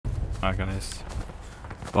Alright guys,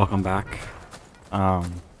 welcome back. As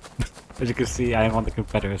you can see, I am on the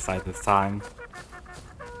Confederate side this time.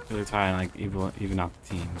 Really trying like even out the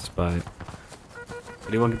teams, but I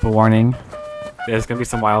do want to give a warning. There's gonna be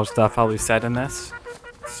some wild stuff probably said in this,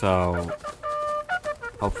 so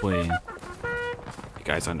hopefully you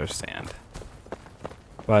guys understand.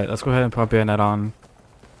 But let's go ahead and put bayonet on.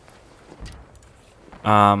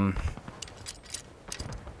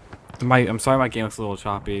 I'm sorry my game looks a little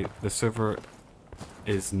choppy. The server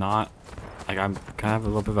is not, like, I'm kind of a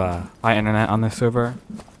little bit of a high internet on this server,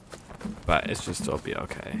 but it should still be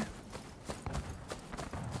okay.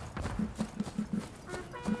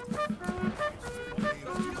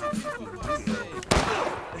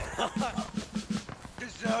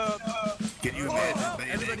 Can you imagine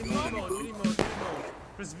Everybody mini mode.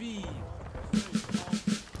 Press V.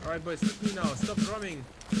 Alright boys, with me now. Stop drumming.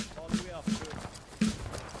 All the way up.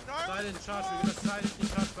 Silent charge. We're gonna silently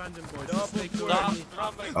charge random boys. Just stay cool.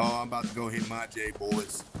 Oh, I'm about to go hit my J,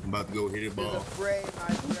 boys. I'm about to go hit a ball.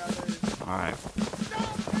 Alright.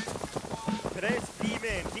 Today's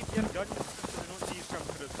B-man. Keep your guns so they don't see you come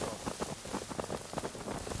to this door.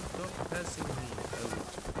 Stop passing me.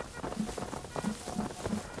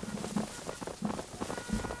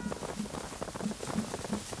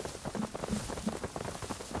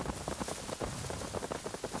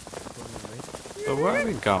 So where are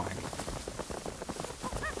we going?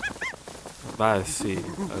 That is C.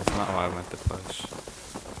 That's not what I meant to push.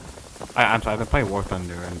 I'm sorry, I've been playing War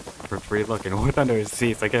Thunder and for free looking. War Thunder is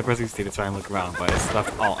C, so I get pressing C to try and look around, but it's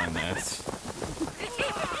left alt in this.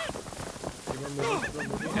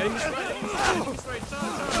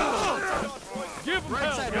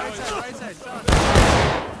 Right side.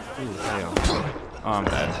 Ooh, damn. Oh, I'm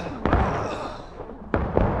dead.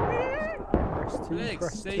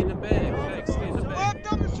 Flex, stay in the bag. Stay in the bag.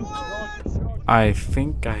 I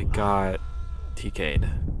think I got TK'd.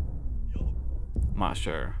 I'm not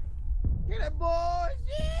sure. Get it, boys!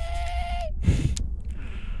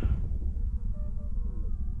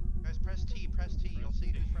 Guys, press T. You'll see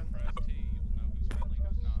who's friendly. Press T. You'll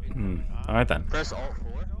know who's friendly. Alright then. Press Alt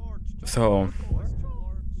 4. So,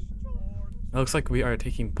 it looks like we are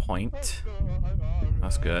taking point.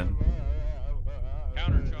 That's good.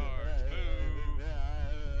 Counter charge.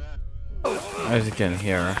 As you can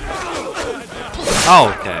hear.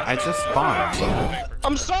 Oh, okay. I just spawned.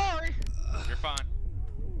 I'm sorry! You're fine.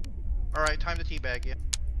 Alright, time to teabag you.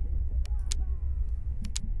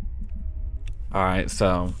 Alright,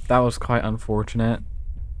 so that was quite unfortunate.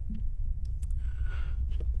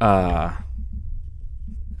 I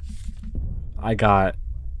got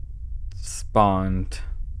spawned.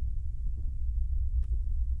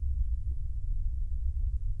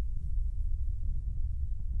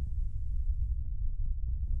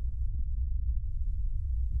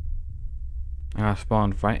 I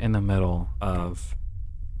spawned right in the middle of...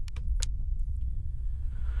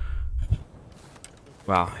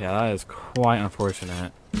 Wow, yeah, that is quite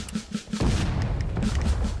unfortunate.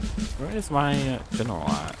 Where is my general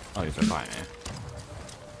at? Oh, he's right by me.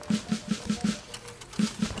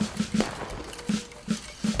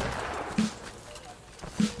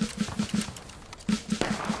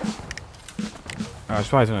 I was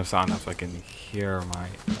probably doing a sound so I can hear my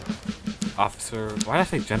officer. Why did I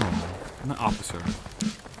say general? I'm not officer.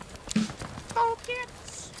 Oh,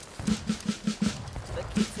 kids! The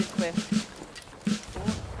kids equipped.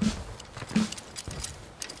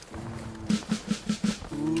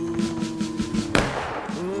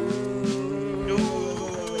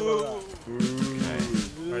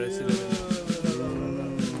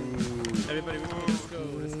 Everybody with me.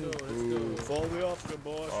 Let's go. Fall the Oscar,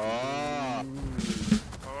 boys.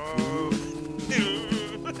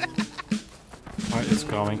 What is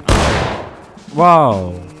going on?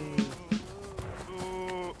 Whoa!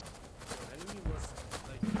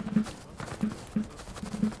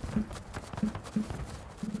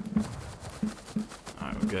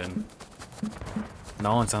 Alright, we're good.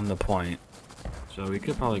 No one's on the point, so we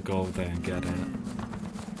could probably go over there and get it.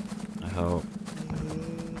 I hope.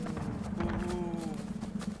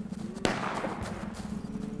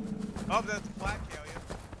 Oh, that's a flat kill, yeah.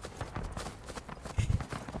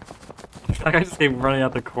 That guy just came running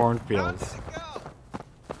out the cornfields.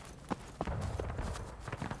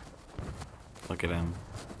 Look at him.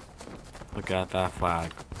 Look at that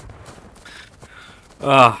flag.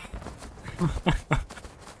 Ugh.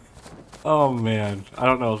 Oh man, I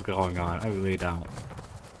don't know what's going on. I really don't.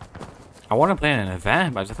 I want to play in an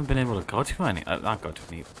event, but I just haven't been able to go to any. Not go to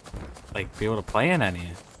any. Like, be able to play in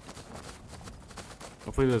any.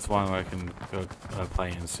 Hopefully there's one where I can go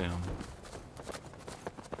play in soon.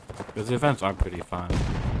 Because the events are pretty fun.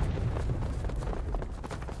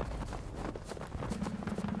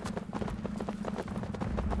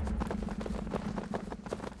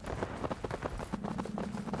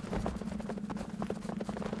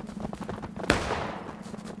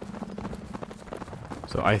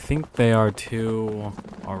 So I think they are to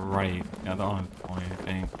our right. Yeah, the only point, I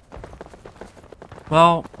think.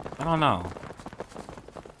 Well, I don't know.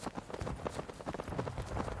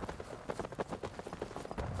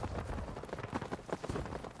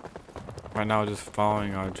 Right now, just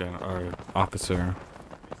following our our officer.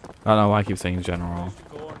 I don't know why I keep saying general. Face the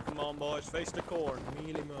corn, come on boys, face the corn.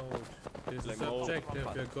 Melee mode. There's a Melee mode. subjective.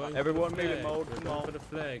 We're going Everyone for the melee flag. mode, We're come going on. for the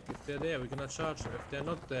flag. If they're there, we're gonna charge them. If they're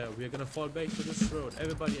not there, we're gonna fall back to this road.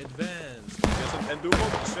 Everybody advance. Yes, and do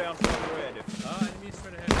what sound when you're ready. Enemies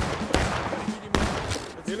straight ahead. Everybody melee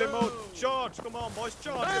mode. Let's Melee go. mode, charge, come on boys,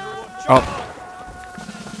 charge everyone, Oh. charge!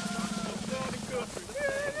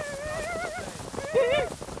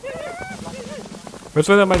 Which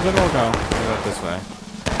way did my general go? He went this way.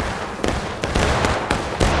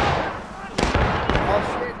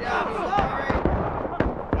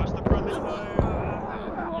 Watch the front line.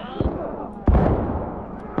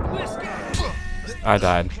 I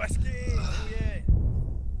died.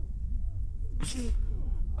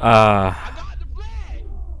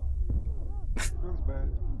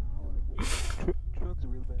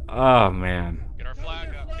 Oh man. Get our flag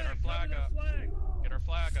up. Get our flag up. Get our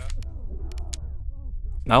flag up.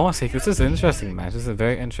 I want to say this is an interesting match. This is a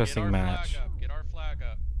very interesting Get our match. flag up. Get our flag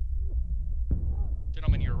up.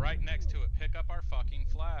 Gentlemen, you're right next to it. Pick up our fucking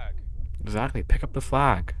flag. Exactly. Pick up the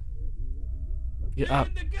flag. Get up.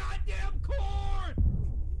 Yes,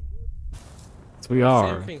 we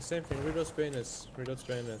are. Same thing. Reload Spanish. Reload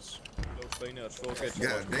Spanish.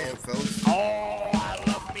 God damn, fellas.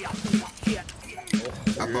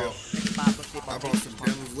 I bought some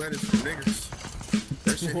devil's lettuce from niggers.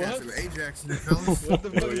 That shit had some Ajax in it, fellas. What the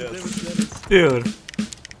fuck is this? Dude.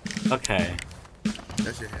 Okay.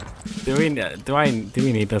 That shit had. Do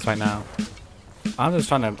we need this right now? I'm just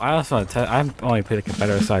trying to. I also want to tell. I've only played the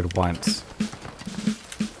Confederate side once.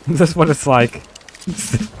 This is what it's like.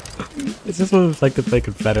 It's just what it's like to play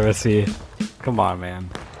Confederacy. Come on, man.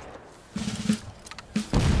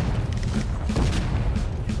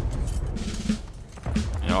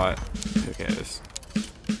 You know what? Who cares?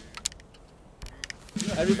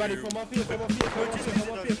 Everybody come up here, come up here, come up here, come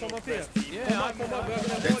up here, come up here. Yeah, come up, we're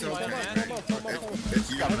gonna That's hold you. okay. Come up.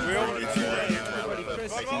 That's you. Everybody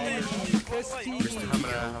press T, press T,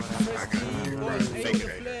 boys, take the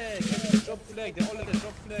flag, everybody drop flag, they all let the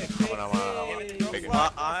drop flag.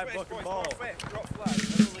 I have fucking ball.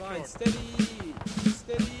 Fine,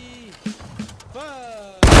 steady,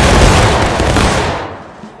 fire.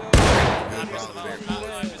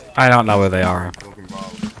 I don't know where they are. Fucking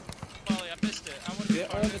ball. Molly, I missed it. I want to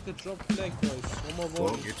They're all at the drop flag, boys. One more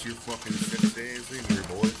Well, ball. get your fucking 6 days in here,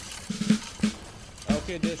 boy.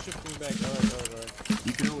 Okay, they're shifting back. Alright.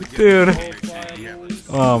 You can only get Dude. one direction. You have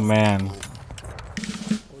to- Oh man.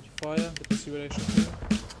 Hold your fire. Let me see where they're shifting.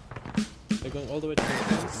 They're going all the way to the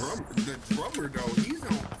fence. The drummer, though, he's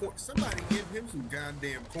on point. Somebody give him some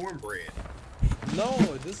goddamn cornbread. No,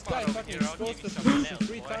 this guy over fucking here, I'll exposed give the you something position else,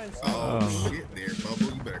 3 boy. times. Oh, shit there,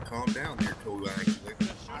 Bubble. You better calm down there, Cole, actually.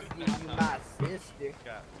 My sister.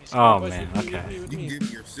 Oh Boys, man. with me, Okay. with You me, can with me. give me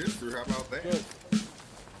your sister. How about that? Go.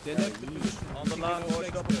 They left the position. On the line, boys,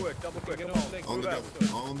 double quick, Get come on on. flag. On the double.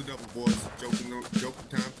 On the double, boys. Joking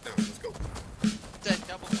time to done. Let's go. Said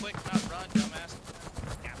double quick, not run, dumbass.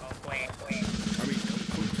 I mean, double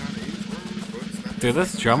quick kind of is wrong, but it's not. Dude,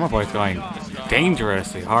 this drummer boy's going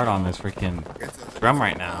dangerously hard on this freaking It's a drum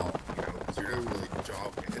right now. You know, 'cause you're not really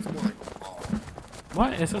jogging. It's more like a ball.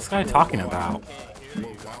 What is this guy talking about?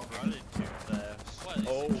 More wild.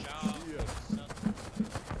 Oh,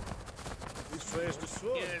 he's fast as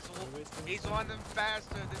fuck. He's one of them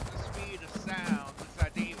faster than the speed of sound. It's a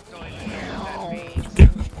deep toilet.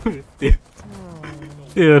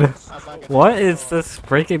 Dude, what is this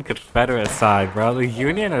freaking Confederate side, bro? The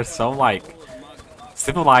Union are so like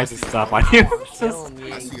civilized and stuff. Like, it's just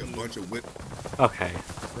I see a bunch of whip. okay.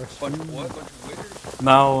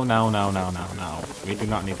 No. We do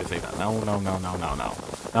not need to say that. No.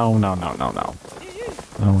 Oh,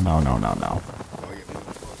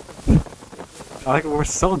 yeah. Like, we're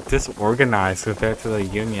so disorganized compared to the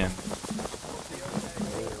Union.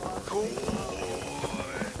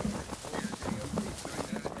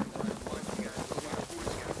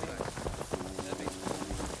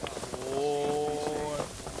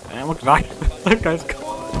 And look, that guy's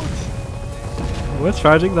gone. We're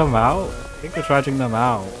charging them out? I think we're charging them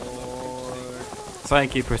out. So I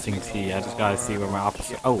keep pressing T. I just gotta see where my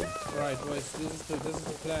opposite. Oh. Right, boys, this is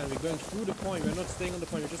the plan. We're going through the point. We're not staying on the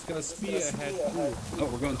point. We're just gonna spear ahead through. Oh,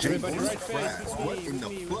 we're going to Everybody Jesus right face. Christ. With What me, in the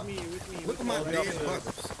with me, fuck? with me, with me. Look at my dead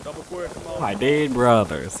brothers. Double quick, come on. My dead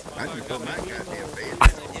brothers. I just put my goddamn bed.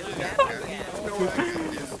 You know I got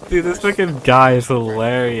this. Dude, this fucking guy is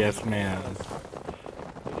hilarious, man.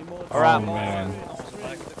 Alright, Oh, man.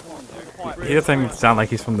 He doesn't even sound like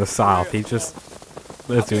he's from the South. He just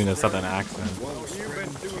is doing a Southern accent. You've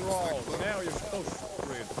been doing wrong. Now you're supposed to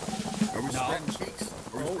spread. Are we spreading cheeks?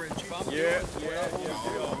 Are we spreading cheeks? Yeah.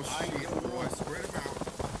 Oh, shit, boy. Spread them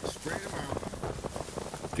out. Spread them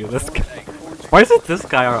out. Dude, this guy. Why isn't this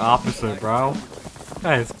guy our officer, bro? This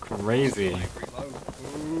guy is crazy. Ooh,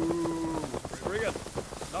 spring it.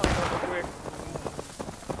 Not so quick.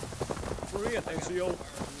 Spring it, NCO.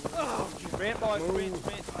 Sprint, boys, sprint.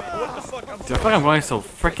 What the fuck? I'm Dude, I feel like I'm going so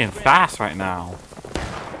freaking fast right now.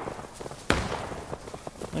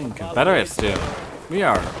 Fucking Confederates, dude. We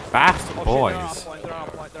are fast boys. They're on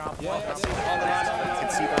point. Yeah,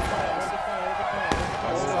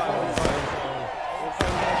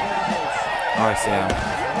 Oh, I see him.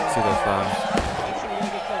 See those flags.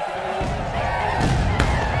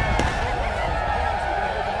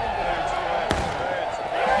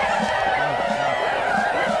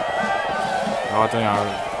 Oh, doing our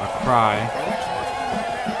cry.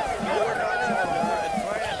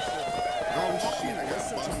 Oh, shit, I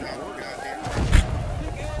got bust out. Goddamn.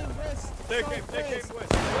 Take him,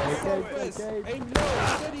 West. Aim low,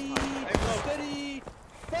 steady,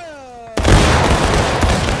 fire!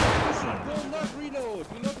 Do not reload,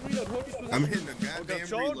 hold this I'm position. hitting a goddamn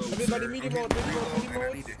shot. reload, Everybody sir. I'm mini hitting mode, the reload, and I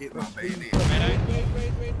need to hit my bayonet.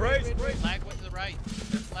 Wait. Brace. Flag went to the right. The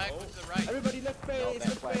flag went to the right. Everybody left face.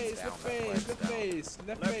 Fuck Face.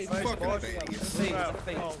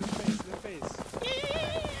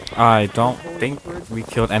 I don't think we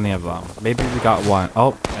killed any of them. Maybe we got one.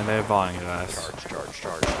 Oh, and they're following us.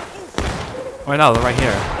 Charge. Oh no, they're right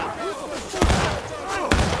here.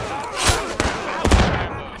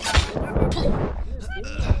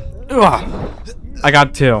 Ugh. I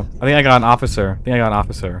got two. I think I got an officer. Thought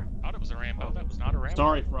it was a Rambo. That was not a Rambo.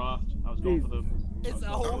 Sorry, Frost. I was going for the. It's a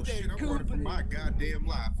Oh, whole shit, damn I'm running for company. my goddamn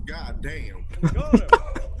life. Goddamn.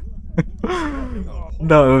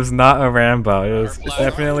 No, it was not a Rambo. It was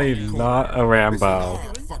definitely not a Rambo.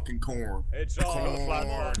 This is our fucking corn. It's all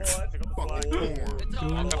Corn. Fucking corn.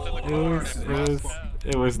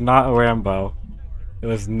 It was not a Rambo. It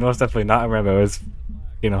was most definitely not a Rambo. It was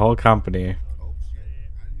in a whole company. Oh, shit.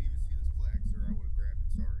 I didn't even see this flag, sir.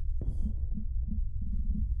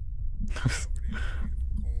 I would have grabbed it. Sorry.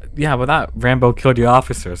 Yeah, but that Rambo killed your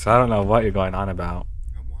officer, so I don't know what you're going on about.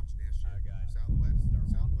 I'm watching that shit.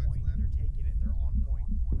 Southwest ladder.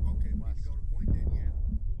 Okay, we need to go to point then, yeah.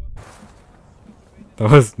 That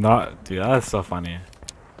was not, dude. That was so funny.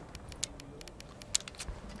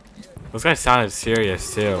 Those guys sounded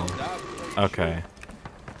serious too. Okay.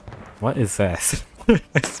 What is this? I'm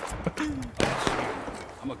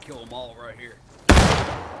gonna kill them all right here. I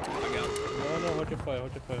got them. No, hold your fire. We're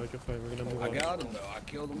gonna move I on. got them though. I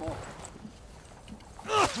killed them all.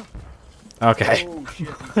 Okay. Oh shit!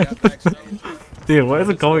 He got backstage. Dude, what is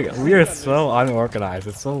it going? We are so unorganized.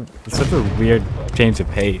 It's such a weird change of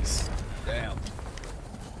pace. Damn.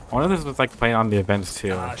 I wonder if this was like playing on the events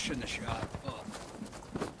too. I shouldn't have shot. Oh.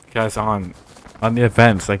 Because on the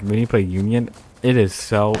events, like when you play Union, it is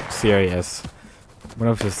so serious. What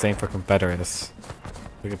if it's the same for Confederates?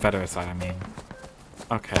 The Confederate side, I mean.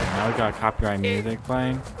 Okay, now we got copyright music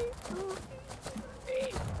playing.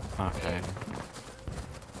 Okay.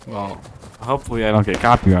 Well, hopefully I don't get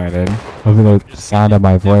copyrighted. Hopefully the sound of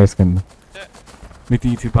my voice can make the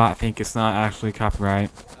YouTube bot think it's not actually copyright.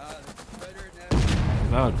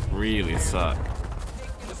 That would really suck.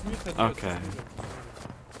 Okay.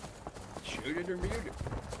 Shoot it or mute it.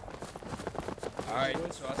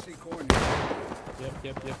 Alright, so I see corn here.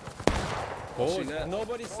 Yep. See that?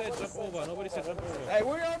 Nobody said jump over. Hey,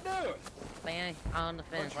 what y'all doing? Man, on the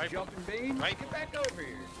fence. Jumping bean? Right. Get back over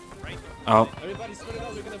here. Oh. Everybody split it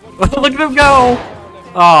up. We're gonna vote. Look at him go!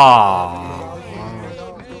 Aww.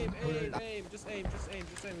 Aim. Just aim.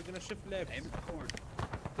 We're gonna shift left. Aim at the corn.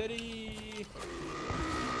 Steady.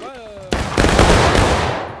 Fire.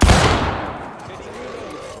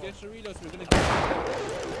 Get your reloads. We're gonna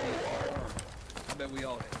I bet we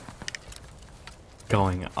all hit.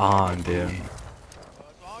 Going on, dude. As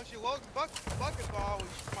long as you wasn't bucket ball, we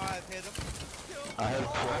might have hit him.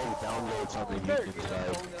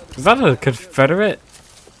 Is that a Confederate?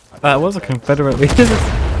 That was a Confederate leader.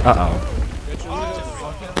 Uh-oh.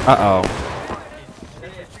 Uh-oh.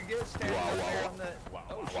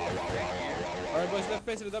 Alright, boys, left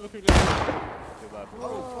face of the double quick.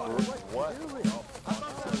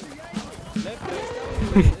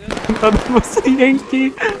 That was a Yankee.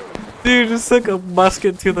 Dude just took a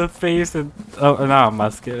musket to the face and not a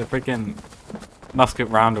musket, a freaking musket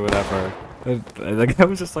round or whatever. The guy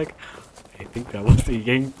was just like, I think that was a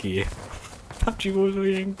Yankee. Thought you was a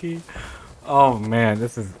Yankee. Oh man,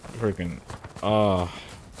 this is freaking.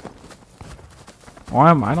 Why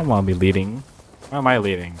am I don't want to be leading? Why am I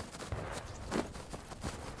leading?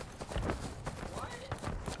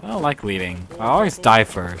 I don't like leading. I always die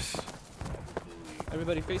first.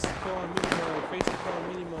 Everybody face the car, minimal. Face the car,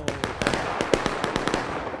 minimal.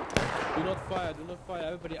 Do not fire. Do not fire.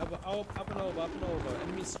 Everybody up and over. Up and over.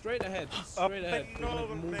 Enemies straight ahead. Straight ahead. and We're gonna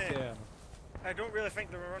over, move mate. there. I don't really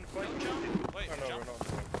think they were on quite jumping. Wait, Oh, no, jump. we're not.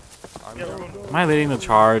 Yeah, we're going. Am I leading the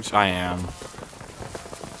charge? I am.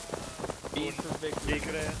 B for victory.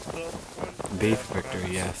 B for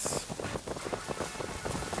victory, yes.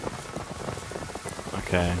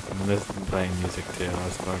 Okay, I'm listening playing music too.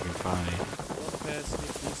 That's fucking funny.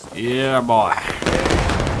 Yeah, boy.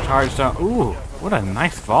 Charge down. Ooh, what a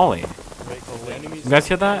nice volley. You guys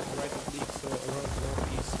hear that?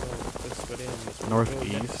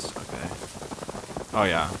 Northeast. Okay. Oh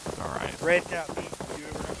yeah. All right. Red cap B. You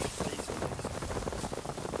ever have to see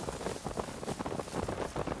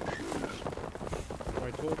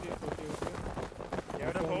Alright, okay.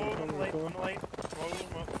 Yeah, the hole on the light, on the light.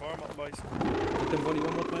 Farm up, boys. Hit them volley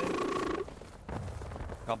one more time.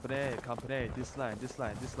 Company, this line,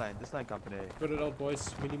 company. Put it out, boys.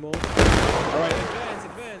 Minimal. Alright,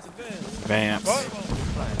 advance. Advance.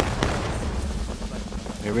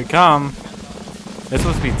 Here we come. This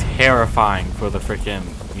must be terrifying for the freaking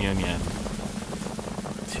Union.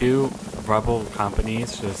 2 rebel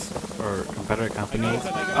companies, or Confederate companies.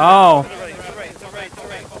 Oh! To the right. Go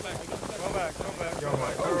back.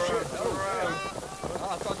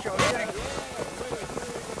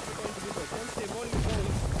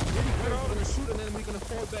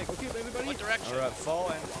 What direction? Alright, fall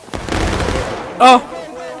in. Oh!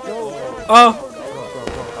 Oh!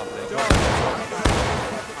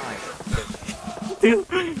 Dude.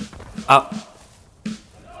 Up.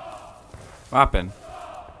 What happened?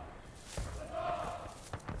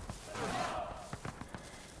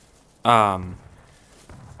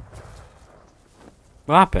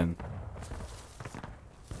 What happened?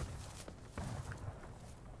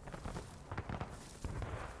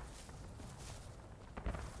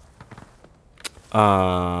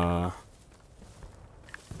 I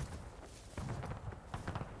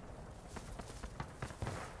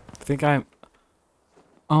think I'm.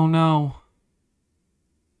 Oh no.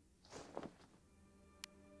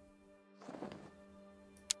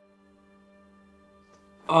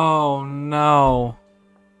 Oh no.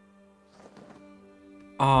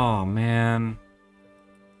 Oh man.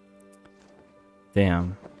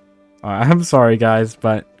 Damn. I'm sorry guys,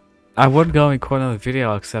 but I would go and record another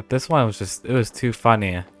video, except this one was just, it was too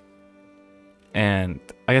funny. And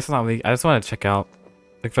I guess not really, I just want to check out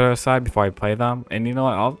the Confederate side before I play them. And you know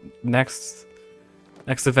what, I'll next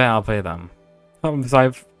event I'll play them. I'm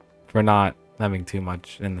sorry for not having too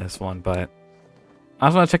much in this one, but I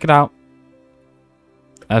just want to check it out.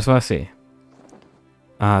 I just want to see.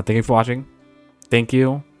 Thank you for watching. Thank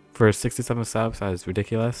you for 67 subs. That is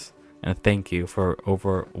ridiculous. And thank you for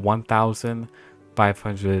over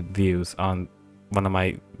 1,500 views on one of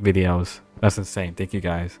my videos. That's insane. Thank you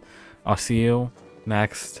guys. I'll see you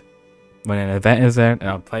next when an event is there, and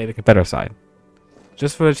I'll play the Confederate side.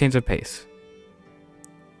 Just for a change of pace.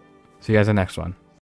 See you guys in the next one.